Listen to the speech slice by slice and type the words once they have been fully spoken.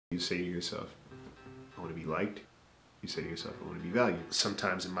say to yourself, I want to be liked. You say to yourself, I want to be valued.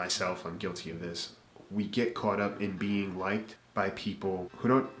 Sometimes in myself, I'm guilty of this. We get caught up in being liked by people who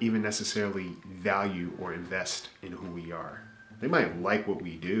don't even necessarily value or invest in who we are. They might like what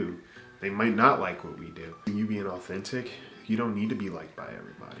we do. They might not like what we do. You being authentic, you don't need to be liked by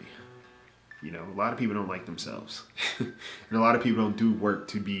everybody. You know, a lot of people don't like themselves. And a lot of people don't do work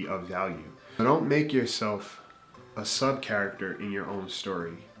to be of value. So don't make yourself a sub-character in your own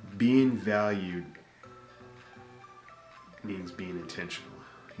story. Being valued means being intentional.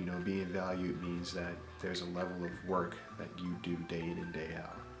 You know, being valued means that there's a level of work that you do day in and day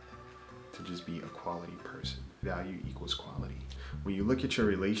out to just be a quality person. Value equals quality. When you look at your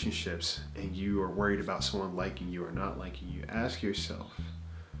relationships and you are worried about someone liking you or not liking you, ask yourself,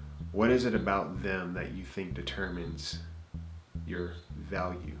 what is it about them that you think determines your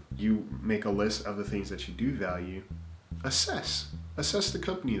value? You make a list of the things that you do value. Assess the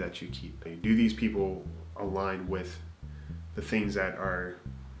company that you keep. Do these people align with the things that are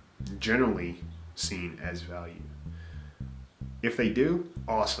generally seen as value? If they do,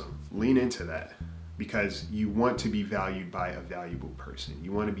 awesome. Lean into that, because you want to be valued by a valuable person.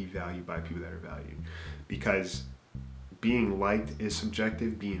 You want to be valued by people that are valued, because being liked is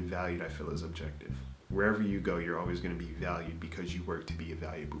subjective. Being valued, I feel, is objective. Wherever you go, you're always going to be valued because you work to be a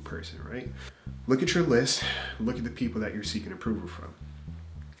valuable person, right? Look at your list. Look at the people that you're seeking approval from.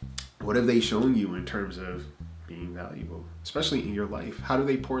 What have they shown you in terms of being valuable, especially in your life? How do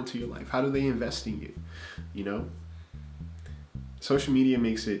they pour into your life? How do they invest in you? You know, social media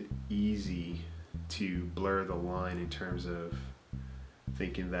makes it easy to blur the line in terms of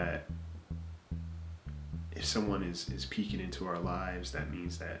thinking that if someone is peeking into our lives, that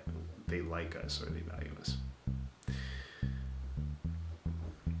means that they like us or they value us.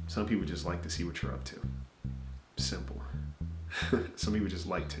 Some people just like to see what you're up to. Simple. Some people just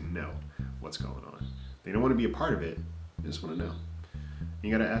like to know what's going on. They don't want to be a part of it. They just want to know.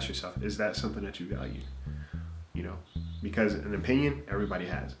 You got to ask yourself, is that something that you value? You know, because an opinion, everybody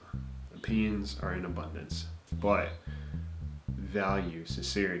has. Opinions are in abundance, but value,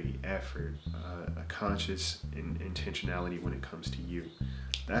 sincerity, effort, a conscious intentionality when it comes to you,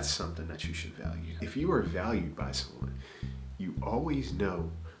 that's something that you should value. If you are valued by someone, you always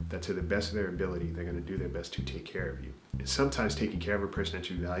know that to the best of their ability, they're going to do their best to take care of you. And sometimes taking care of a person that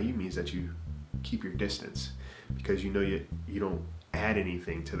you value means that you keep your distance, because you know you don't add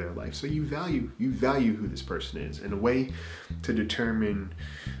anything to their life. So you value who this person is. And a way to determine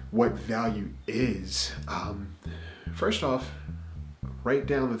what value is, first off, write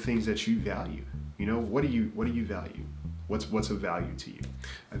down the things that you value. You know, what do you value? What's of value to you?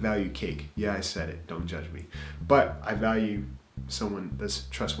 I value cake. Yeah, I said it. Don't judge me. But I value someone that's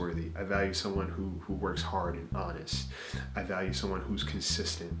trustworthy. I value someone who works hard and honest. I value someone who's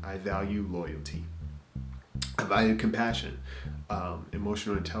consistent. I value loyalty. I value compassion,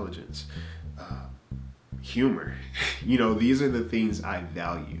 emotional intelligence, humor. You know, these are the things I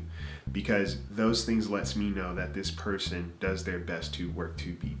value, because those things lets me know that this person does their best to work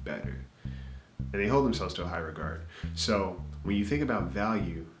to be better. And they hold themselves to a high regard. So when you think about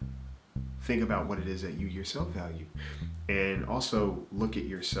value, think about what it is that you yourself value. And also look at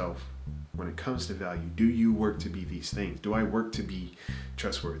yourself when it comes to value. Do you work to be these things? Do I work to be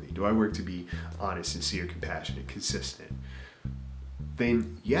trustworthy? Do I work to be honest, sincere, compassionate, consistent?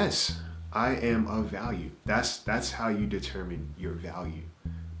 Then yes, I am of value. That's how you determine your value,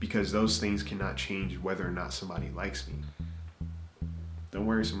 because those things cannot change whether or not somebody likes me. Don't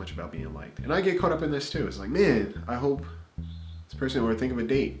worry so much about being liked. And I get caught up in this too. It's like, man, I hope this person, or think of a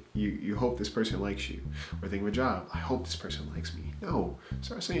date. You hope this person likes you. Or think of a job. I hope this person likes me. No,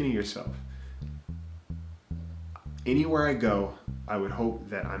 start saying to yourself, anywhere I go, I would hope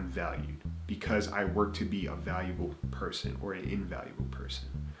that I'm valued, because I work to be a valuable person or an invaluable person.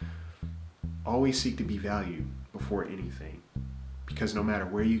 Always seek to be valued before anything, because no matter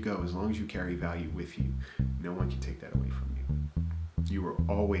where you go, as long as you carry value with you, no one can take that away from you. You are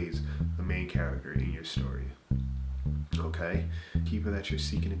always the main character in your story. Okay? People that you're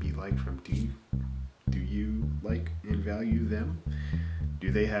seeking to be liked from, do you like and value them?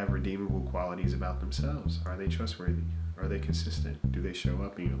 Do they have redeemable qualities about themselves? Are they trustworthy? Are they consistent? Do they show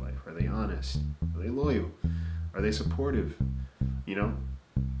up in your life? Are they honest? Are they loyal? Are they supportive? You know,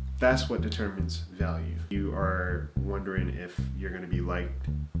 that's what determines value. You are wondering if you're going to be liked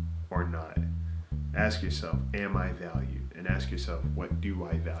or not. Ask yourself, am I valued? And ask yourself, what do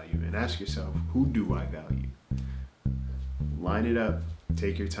I value? And ask yourself, who do I value? Line it up,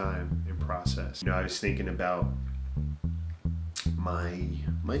 take your time, and process. You know, I was thinking about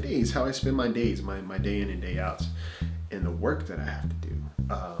my days, how I spend my days, my day in and day outs, and the work that I have to do.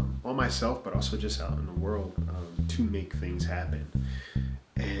 myself, but also just out in the world, to make things happen.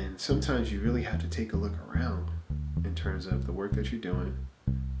 And sometimes you really have to take a look around in terms of the work that you're doing,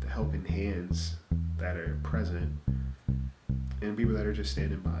 the helping hands that are present, and people that are just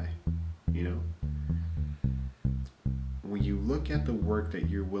standing by. You know, when you look at the work that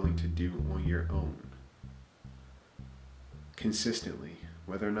you're willing to do on your own consistently,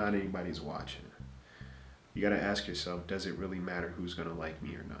 whether or not anybody's watching, you got to ask yourself, does it really matter who's going to like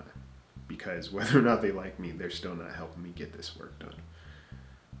me or not? Because whether or not they like me, they're still not helping me get this work done.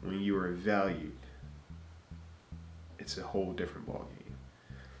 When you are valued, it's a whole different ballgame.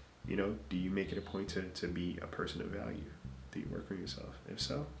 You know, do you make it a point to be a person of value? Do you work on yourself? If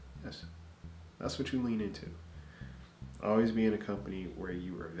so, yes. That's what you lean into. Always be in a company where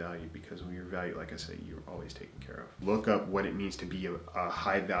you are valued, because when you're valued, like I said, you're always taken care of. Look up what it means to be a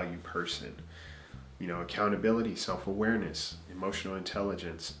high value person. You know, accountability, self-awareness, emotional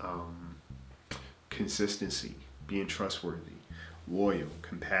intelligence, consistency, being trustworthy, loyal,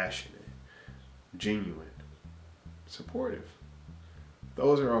 compassionate, genuine, supportive.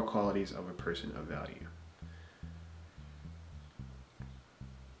 Those are all qualities of a person of value.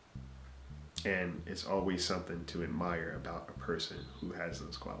 And it's always something to admire about a person who has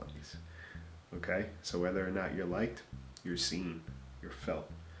those qualities. Okay? So whether or not you're liked, you're seen, you're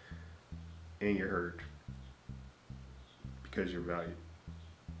felt, and you're heard, because you're valued.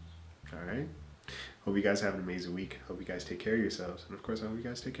 All right? Hope you guys have an amazing week. Hope you guys take care of yourselves. And of course, I hope you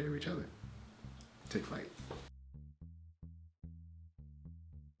guys take care of each other. Take flight.